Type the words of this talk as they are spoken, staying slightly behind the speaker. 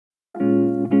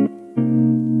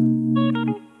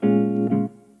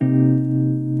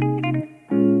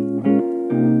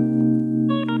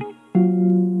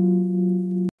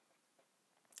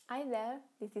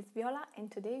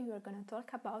today we are going to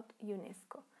talk about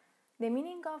UNESCO. The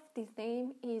meaning of this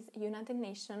name is United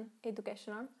Nations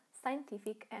Educational,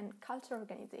 Scientific and Cultural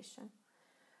Organization.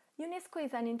 UNESCO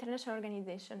is an international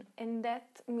organization, and that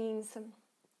means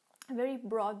a very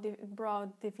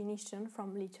broad definition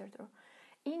from literature.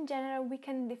 In general, we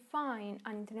can define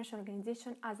an international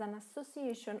organization as an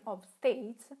association of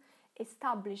states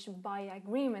established by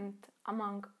agreement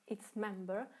among its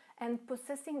members and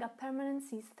possessing a permanent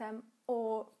system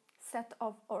or set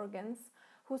of organs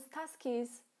whose task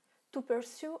is to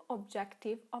pursue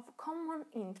objective of common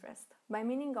interest by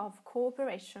meaning of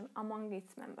cooperation among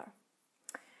its members.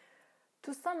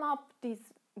 To sum up this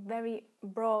very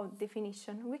broad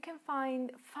definition, we can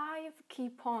find 5 key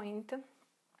points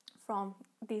from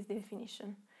this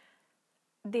definition: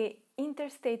 the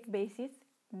interstate basis,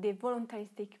 the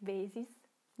voluntaristic basis,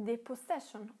 the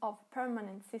possession of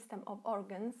permanent system of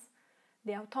organs,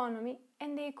 the autonomy,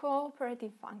 and the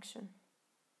cooperative function.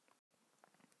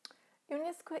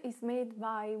 UNESCO is made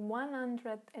by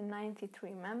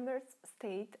 193 member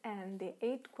states and the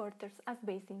headquarters is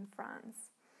based in France.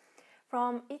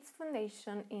 From its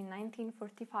foundation in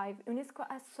 1945, UNESCO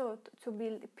has sought to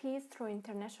build peace through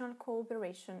international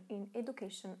cooperation in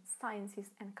education,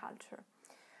 sciences, and culture.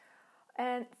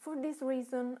 And for this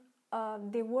reason,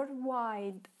 the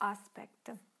worldwide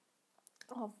aspect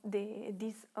of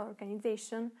this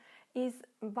organization is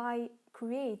by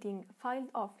creating field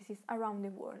offices around the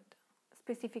world,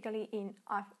 specifically in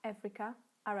Africa,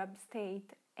 Arab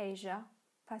states, Asia,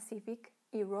 Pacific,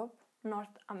 Europe,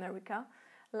 North America,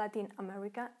 Latin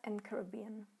America, and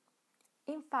Caribbean.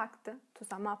 In fact, to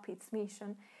sum up its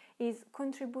mission, is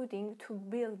contributing to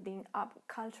building up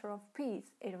culture of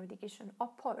peace, eradication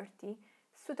of poverty,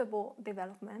 suitable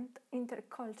development,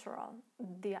 intercultural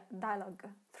dialogue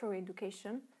through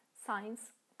education,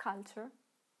 science, culture,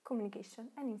 communication,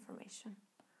 and information.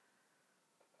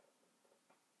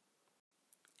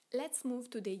 Let's move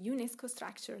to the UNESCO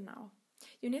structure now.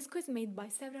 UNESCO is made by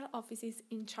several offices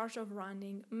in charge of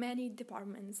running many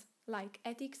departments like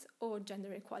ethics or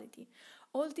gender equality.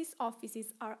 All these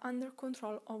offices are under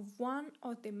control of one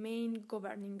of the main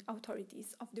governing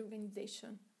authorities of the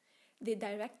organization, the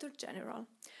Director General,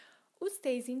 who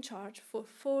stays in charge for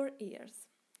 4 years.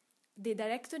 The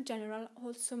Director General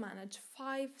also manages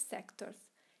 5 sectors: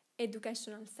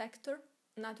 educational sector,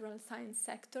 natural science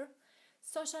sector,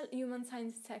 social human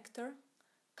science sector,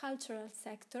 cultural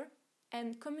sector,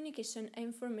 and communication and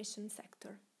information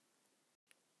sector.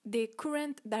 The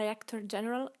current Director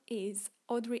General is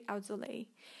Audrey Azoulay.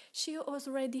 She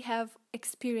already has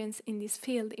experience in this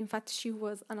field. In fact, she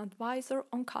was an advisor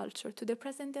on culture to the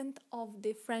President of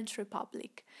the French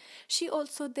Republic. She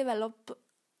also developed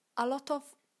a lot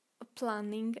of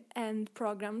planning and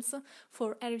programs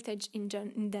for heritage in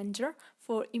danger,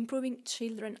 for improving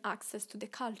children access to the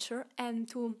culture, and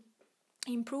to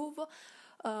improve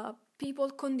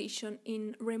people's condition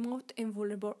in remote and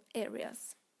vulnerable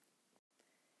areas.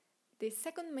 The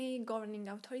second main governing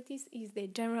authority is the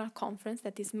General Conference,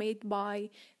 that is made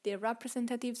by the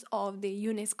representatives of the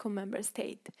UNESCO member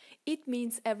state. It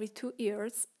meets every 2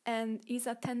 years and is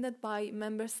attended by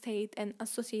member state and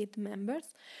associate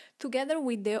members, together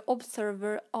with the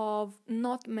observer of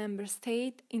not member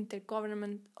state,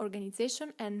 intergovernment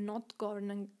organization, and not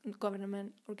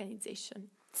government organization.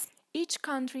 Each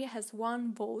country has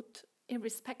 1 vote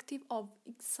irrespective of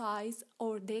its size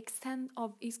or the extent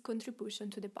of its contribution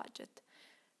to the budget.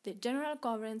 The General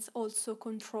Conference also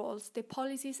controls the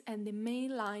policies and the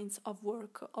main lines of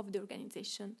work of the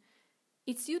organization.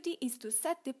 Its duty is to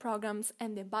set the programs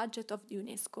and the budget of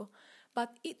UNESCO,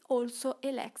 but it also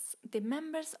elects the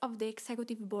members of the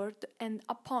Executive Board and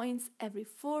appoints every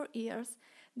 4 years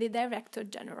the Director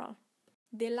General.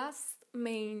 The last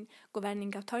main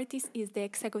governing authority is the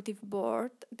Executive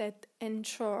Board, that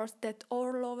ensures that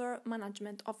all-over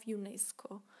management of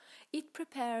UNESCO. It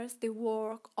prepares the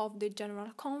work of the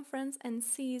General Conference and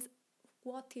sees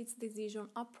what its decisions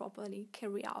are properly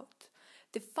carried out.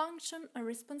 The function and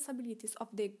responsibilities of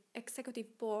the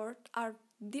Executive Board are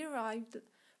derived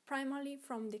primarily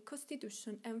from the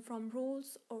Constitution and from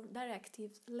rules or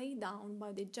directives laid down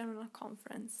by the General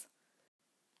Conference.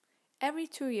 Every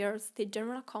 2 years, the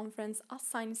General Conference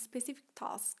assigns specific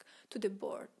tasks to the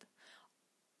board.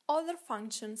 Other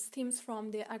functions stem from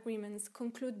the agreements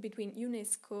concluded between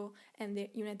UNESCO and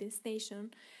the United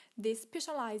Nations, the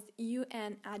specialized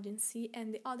UN agency,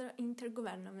 and the other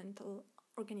intergovernmental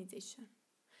organizations.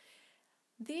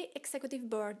 The Executive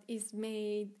Board is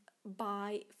made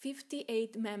by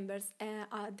 58 members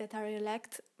that are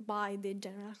elected by the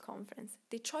General Conference.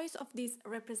 The choice of these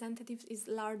representatives is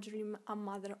largely a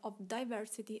matter of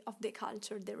diversity of the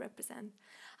culture they represent,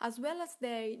 as well as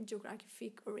their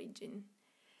geographic origin.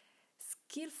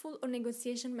 Skillful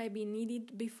negotiation may be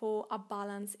needed before a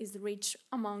balance is reached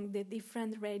among the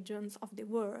different regions of the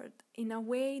world in a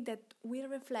way that will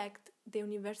reflect the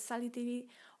universality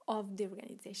of the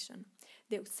organization.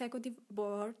 The executive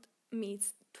board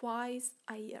meets twice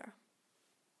a year.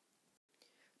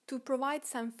 To provide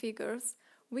some figures,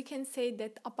 we can say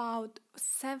that about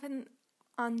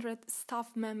 700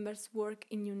 staff members work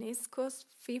in UNESCO's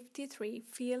 53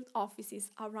 field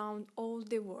offices around all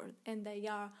the world, and they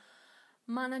are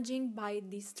managed by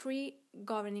these three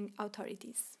governing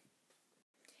authorities.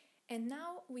 And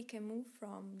now we can move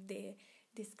from the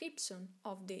description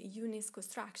of the UNESCO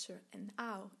structure and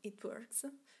how it works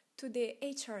to the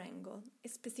HR angle,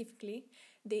 specifically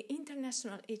the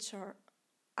international HR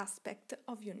aspect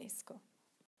of UNESCO.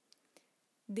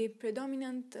 The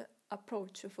predominant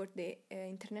approach for the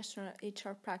international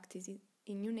HR practices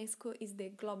in UNESCO is the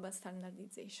global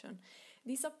standardization.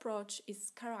 This approach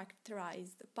is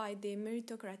characterized by the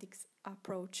meritocratic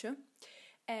approach,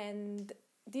 and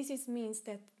this means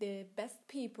that the best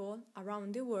people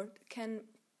around the world can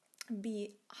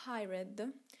be hired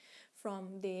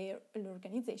from the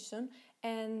organization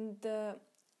and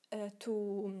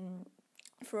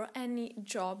for any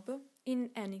job in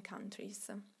any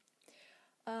countries.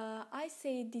 I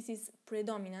say this is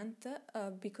predominant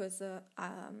because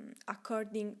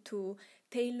according to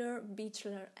Taylor,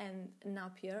 Beechler and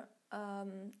Napier,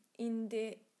 in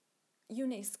the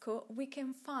UNESCO we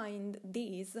can find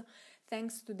these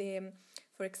thanks to the,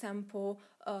 for example,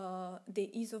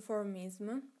 the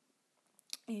isomorphism,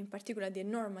 in particular the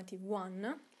normative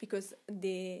one, because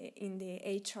in the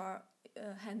HR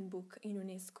handbook in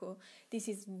UNESCO, this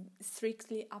is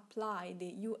strictly applied,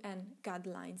 the UN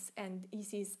guidelines, and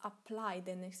this is applied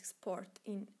and export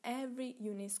in every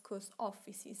UNESCO's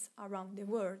offices around the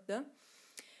world.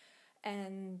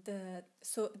 And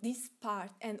so this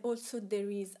part, and also there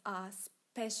is a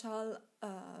special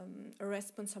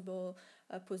responsible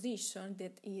position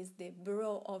that is the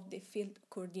Bureau of the Field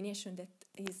Coordination, that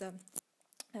is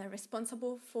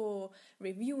responsible for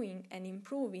reviewing and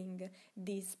improving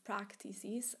these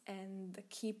practices and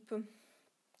keep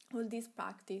all these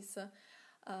practices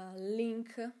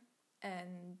link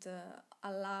and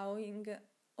allowing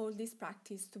all this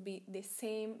practice to be the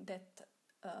same that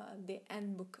the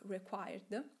handbook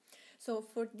required. So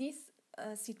for this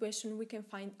situation we can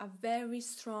find a very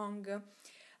strong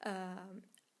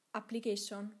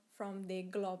application from the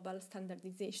global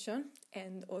standardization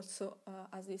and also,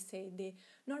 as we say, the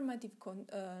normative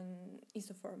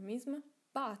isomorphism,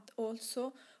 but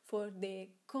also for the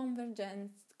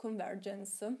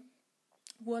convergence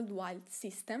worldwide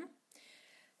system.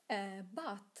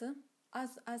 But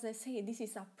as I say, this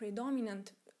is a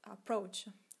predominant approach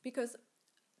because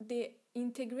the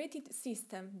integrated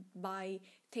system by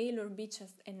Taylor,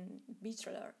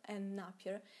 Beechler and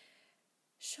Napier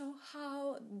show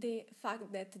how the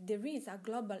fact that there is a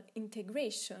global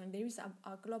integration, there is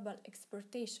a global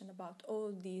exportation about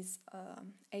all these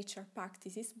HR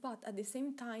practices, but at the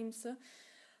same time,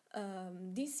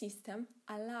 this system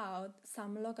allowed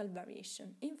some local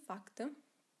variation. In fact,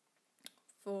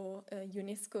 for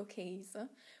UNESCO case,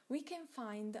 we can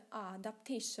find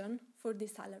adaptation for the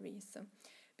salaries,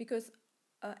 because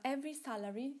every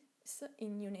salaries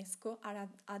in UNESCO are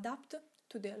adapted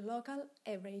to the local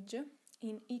average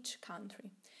in each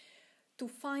country to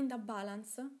find a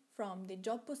balance from the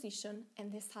job position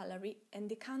and the salary and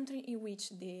the country in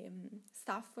which the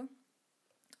staff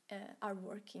are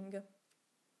working.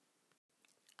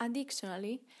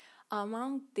 Additionally,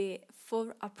 among the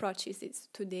 4 approaches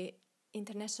to the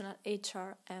international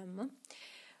HRM,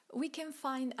 we can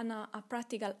find a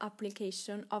practical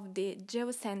application of the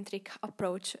geocentric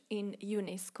approach in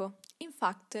UNESCO. In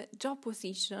fact, job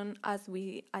position, as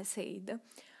I said,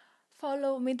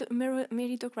 follow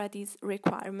meritocratic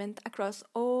requirement across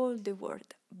all the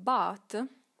world, but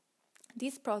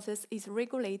this process is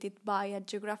regulated by a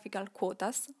geographical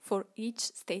quotas for each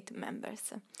state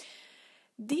members.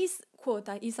 This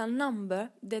quota is a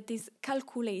number that is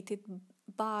calculated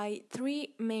by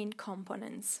 3 main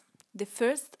components. The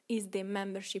first is the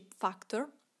membership factor.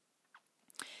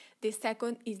 The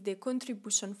second is the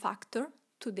contribution factor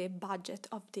to the budget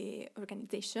of the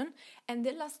organization, and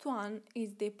the last one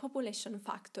is the population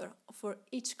factor for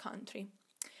each country.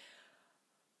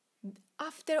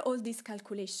 After all this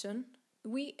calculation,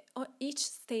 each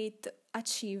state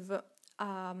achieve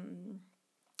a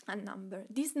a number.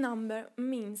 This number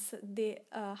means the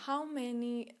how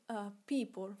many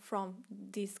people from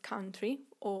this country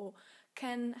or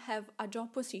can have a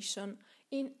job position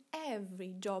in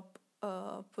every job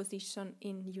position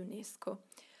in UNESCO.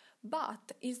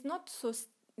 But it's not so.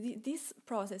 This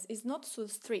process is not so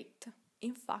strict.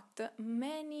 In fact,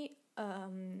 many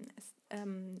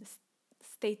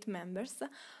state members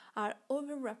are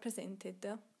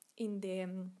overrepresented in the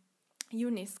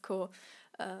UNESCO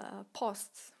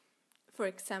posts. For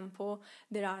example,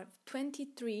 there are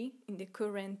 23 in the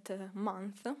current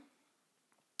month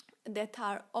that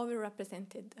are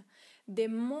overrepresented. The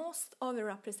most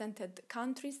overrepresented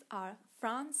countries are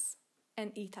France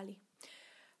and Italy.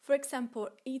 For example,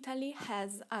 Italy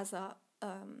has as a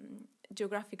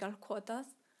geographical quotas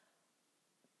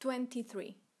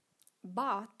 23,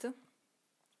 but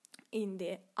in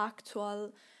the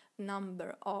actual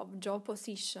number of job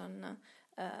position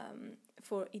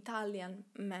for Italian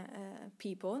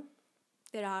people,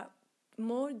 there are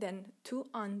more than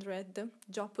 200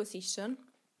 job positions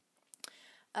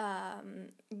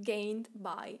gained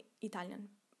by Italian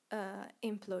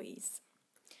employees.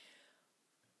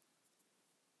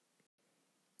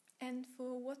 And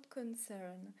for what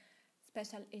concerns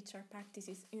special HR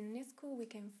practices in UNESCO, we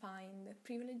can find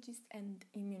privileges and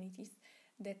immunities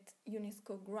that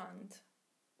UNESCO grant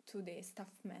to the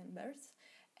staff members,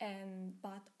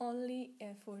 but only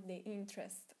for the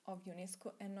interest of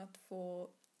UNESCO and not for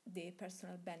the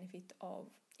personal benefit of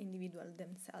individuals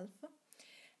themselves.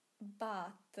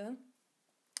 But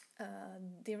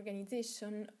the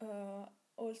organization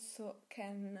also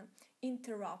can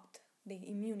interrupt the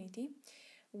immunity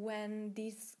when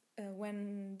this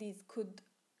could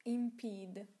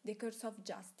impede the course of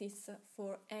justice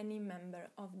for any member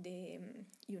of the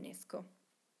UNESCO.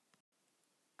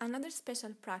 Another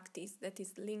special practice that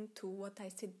is linked to what I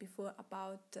said before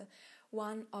about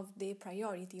one of the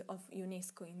priority of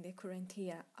UNESCO in the current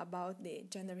year about the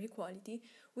gender equality,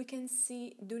 we can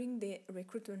see during the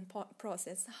recruitment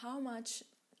process how much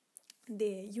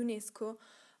the UNESCO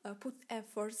put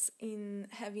efforts in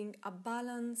having a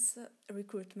balanced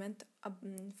recruitment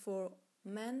for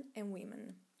men and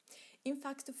women. In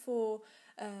fact, for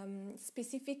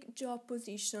specific job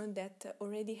position that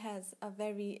already has a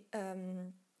very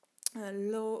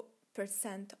low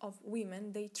percent of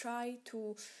women, they try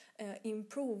to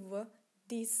improve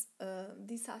this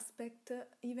aspect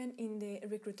even in the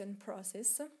recruitment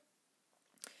process,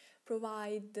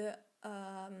 provide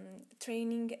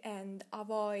training and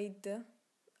avoid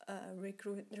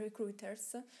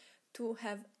recruiters to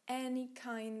have any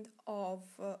kind of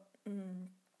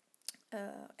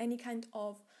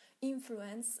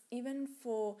influence, even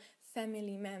for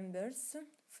family members,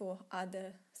 for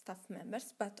other staff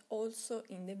members, but also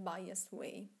in the biased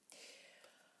way.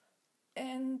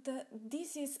 And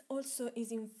this is also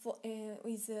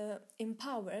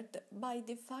empowered by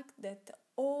the fact that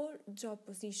all job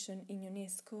position in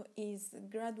UNESCO is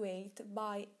graduated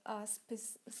by a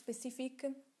specific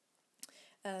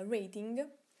rating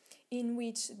in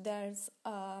which there's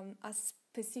a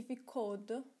specific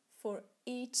code for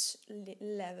each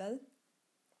level,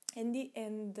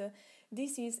 and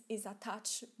this is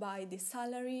attached by the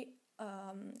salary,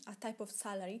 a type of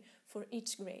salary for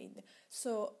each grade.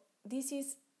 So this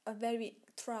is a very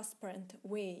transparent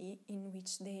way in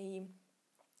which they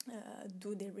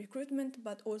do the recruitment,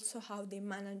 but also how they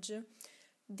manage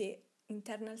the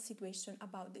internal situation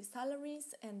about the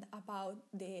salaries and about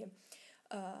the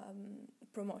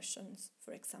promotions,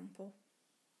 for example.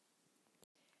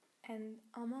 And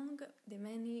among the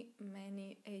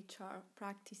many HR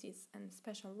practices and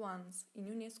special ones in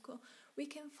UNESCO, we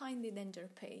can find the danger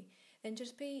pay. Danger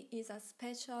pay is a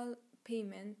special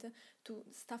payment to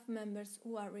staff members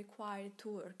who are required to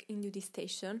work in duty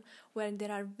station where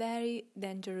there are very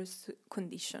dangerous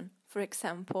conditions. For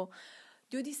example,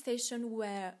 duty station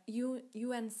where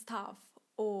UN staff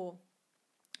or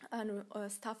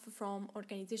staff from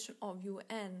organization of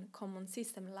UN common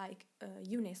system like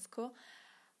UNESCO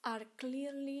are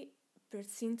clearly,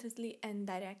 persistently and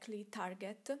directly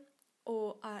targeted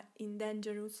or are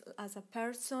dangerous as a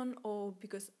person, or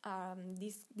because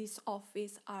this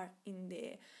office are in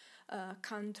the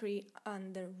country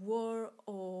under war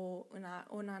or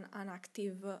on an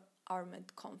active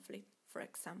armed conflict, for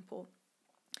example.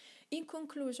 In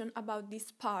conclusion about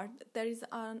this part, there is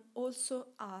also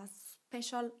a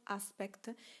special aspect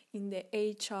in the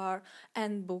HR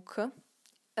handbook.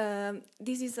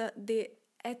 This is the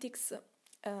ethics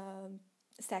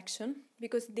section,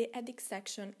 because the ethics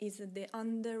section is the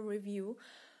under review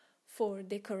for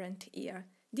the current year.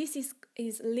 This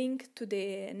is linked to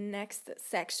the next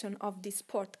section of this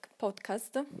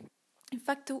podcast In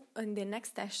fact, in the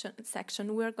next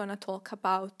section, we're going to talk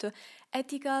about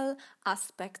ethical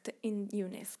aspect in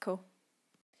UNESCO.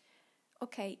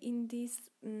 Okay, in this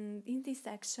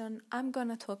section, I'm going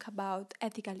to talk about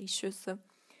ethical issues.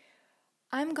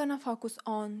 I'm going to focus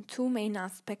on two main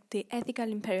aspects, the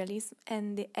ethical imperialism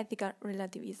and the ethical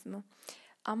relativism.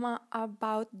 I'm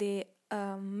about the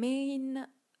main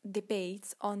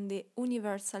debates on the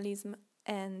universalism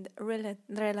and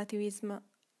relativism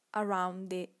around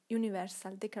the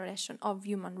Universal Declaration of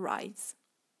Human Rights.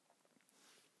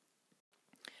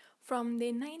 From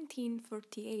the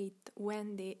 1948,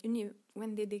 when the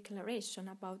Declaration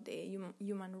about the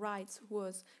Human Rights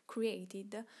was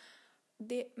created,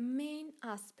 the main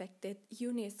aspect that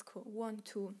UNESCO wanted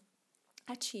to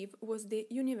achieve was the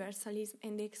universalism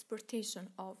and the exportation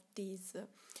of this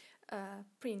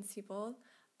principle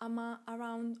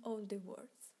around all the world.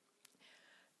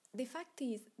 The fact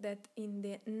is that in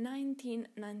the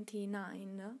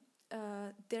 1999,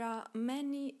 there are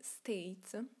many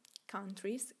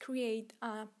countries create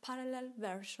a parallel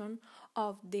version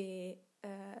of the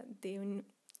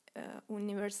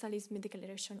Universalism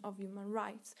Declaration of Human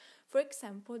Rights. For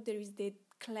example, there is the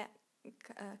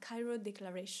Cairo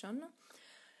Declaration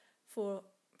for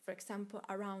example,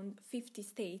 around 50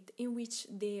 states, in which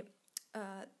the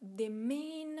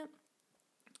main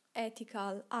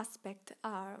ethical aspects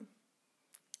are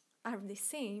the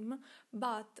same,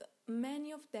 but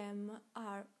many of them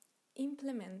are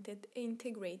integrated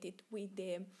with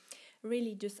the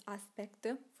religious aspect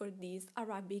for this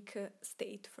Arabic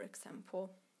state, for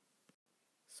example.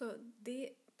 So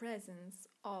the presence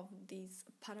of this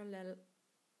parallel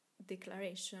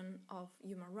declaration of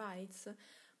human rights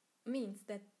means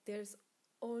that there's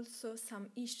also some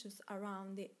issues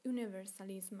around the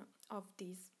universalism of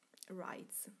these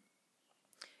rights.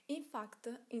 In fact,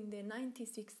 in the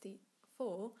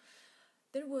 1964,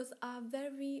 there was a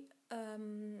very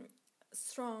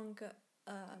strong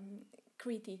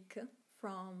critique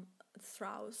from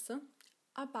Strauss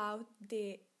about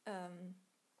the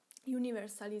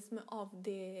universalism of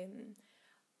the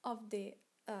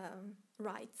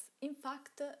rights. In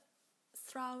fact,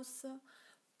 Strauss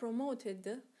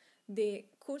promoted the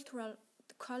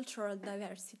cultural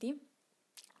diversity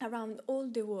around all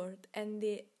the world and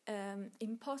the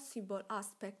impossible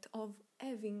aspect of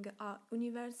having a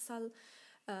universal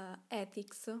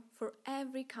ethics for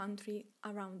every country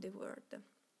around the world.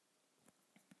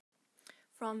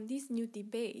 From these new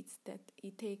debates that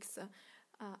it takes a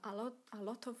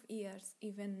lot of years,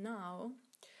 even now,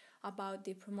 about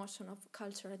the promotion of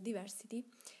cultural diversity,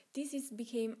 this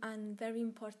became a very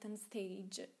important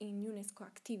stage in UNESCO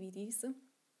activities,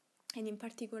 and in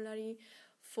particular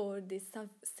for the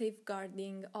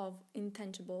safeguarding of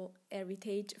intangible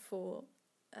heritage for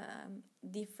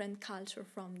different culture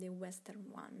from the Western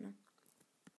one.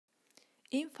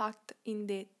 In fact, in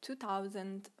the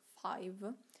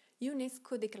 2005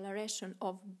 UNESCO Declaration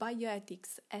of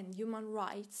Bioethics and Human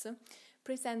Rights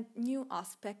present new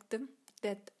aspects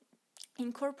that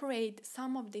incorporate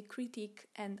some of the critique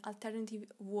and alternative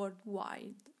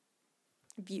worldwide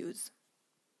views.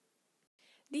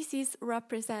 This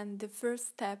represent the first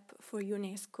step for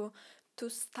UNESCO to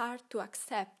start to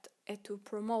accept and to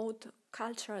promote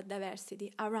cultural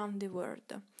diversity around the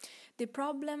world. The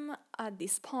problem at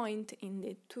this point in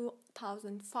the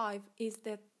 2005 is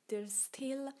that there's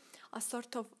still a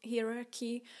sort of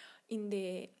hierarchy in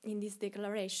this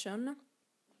declaration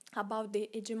about the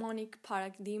hegemonic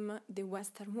paradigm, the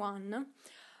Western one,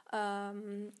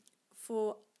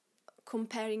 for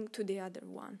comparing to the other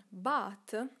one.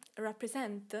 But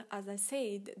represent, as I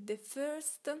said, the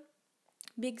first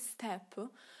big step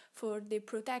for the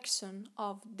protection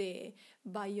of the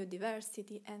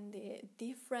biodiversity and the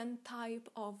different type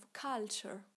of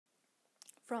culture.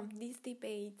 From these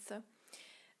debates,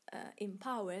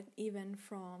 empowered even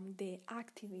from the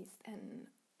activists and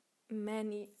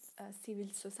many civil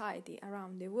society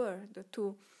around the world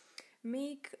to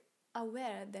make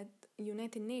aware that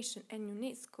United Nations and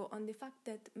UNESCO on the fact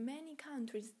that many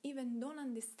countries even don't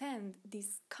understand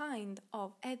this kind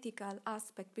of ethical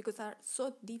aspect because are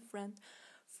so different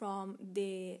from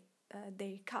their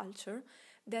culture,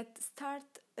 that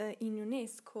start in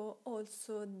UNESCO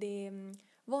also the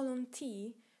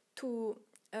volunteer to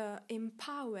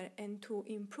empower and to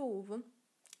improve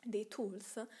the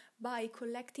tools by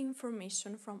collecting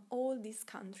information from all these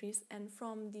countries and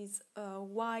from these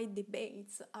wide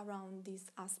debates around this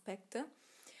aspect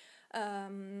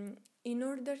in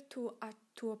order to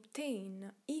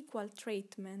obtain equal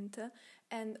treatment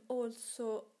and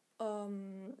also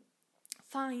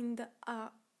find a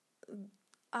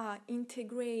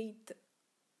integrate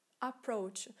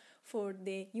approach for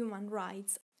the human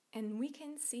rights. And we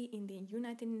can see in the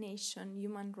United Nations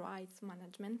Human Rights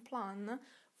Management Plan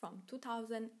from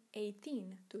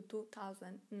 2018 to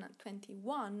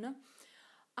 2021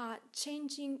 a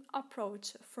changing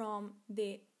approach from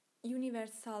the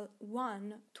universal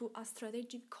one to a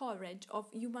strategic coverage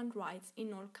of human rights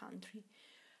in all countries.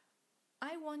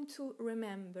 I want to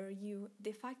remember you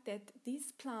the fact that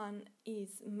this plan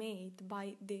is made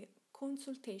by the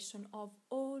consultation of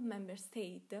all member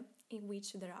states, in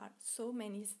which there are so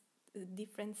many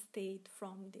different states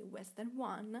from the Western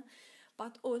one,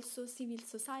 but also civil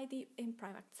society and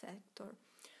private sector.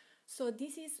 So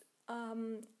this is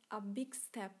a big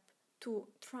step to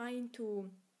trying to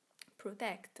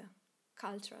protect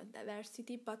cultural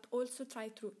diversity, but also try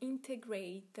to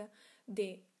integrate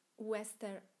the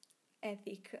Western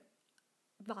ethic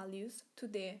values to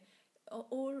the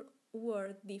all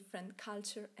world different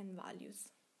culture and values.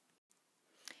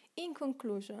 In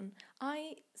conclusion,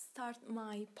 I start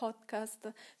my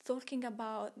podcast talking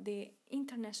about the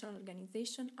international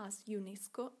organization as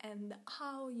UNESCO and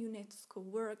how UNESCO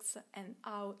works and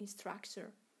how it's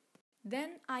structured.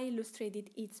 Then I illustrated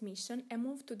its mission and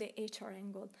moved to the HR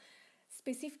angle,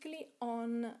 specifically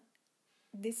on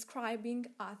describing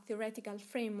a theoretical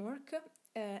framework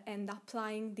and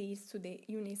applying this to the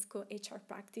UNESCO HR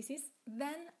practices.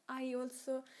 Then I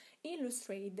also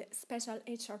illustrate special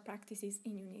HR practices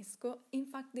in UNESCO. In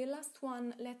fact, the last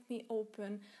one let me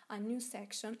open a new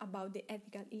section about the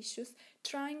ethical issues,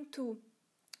 trying to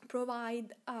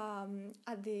provide a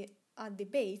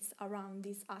debate around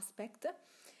this aspect,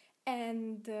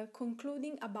 and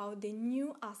concluding about the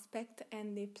new aspect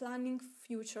and the planning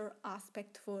future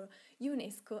aspect for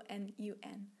UNESCO and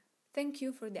UN. Thank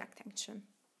you for the attention.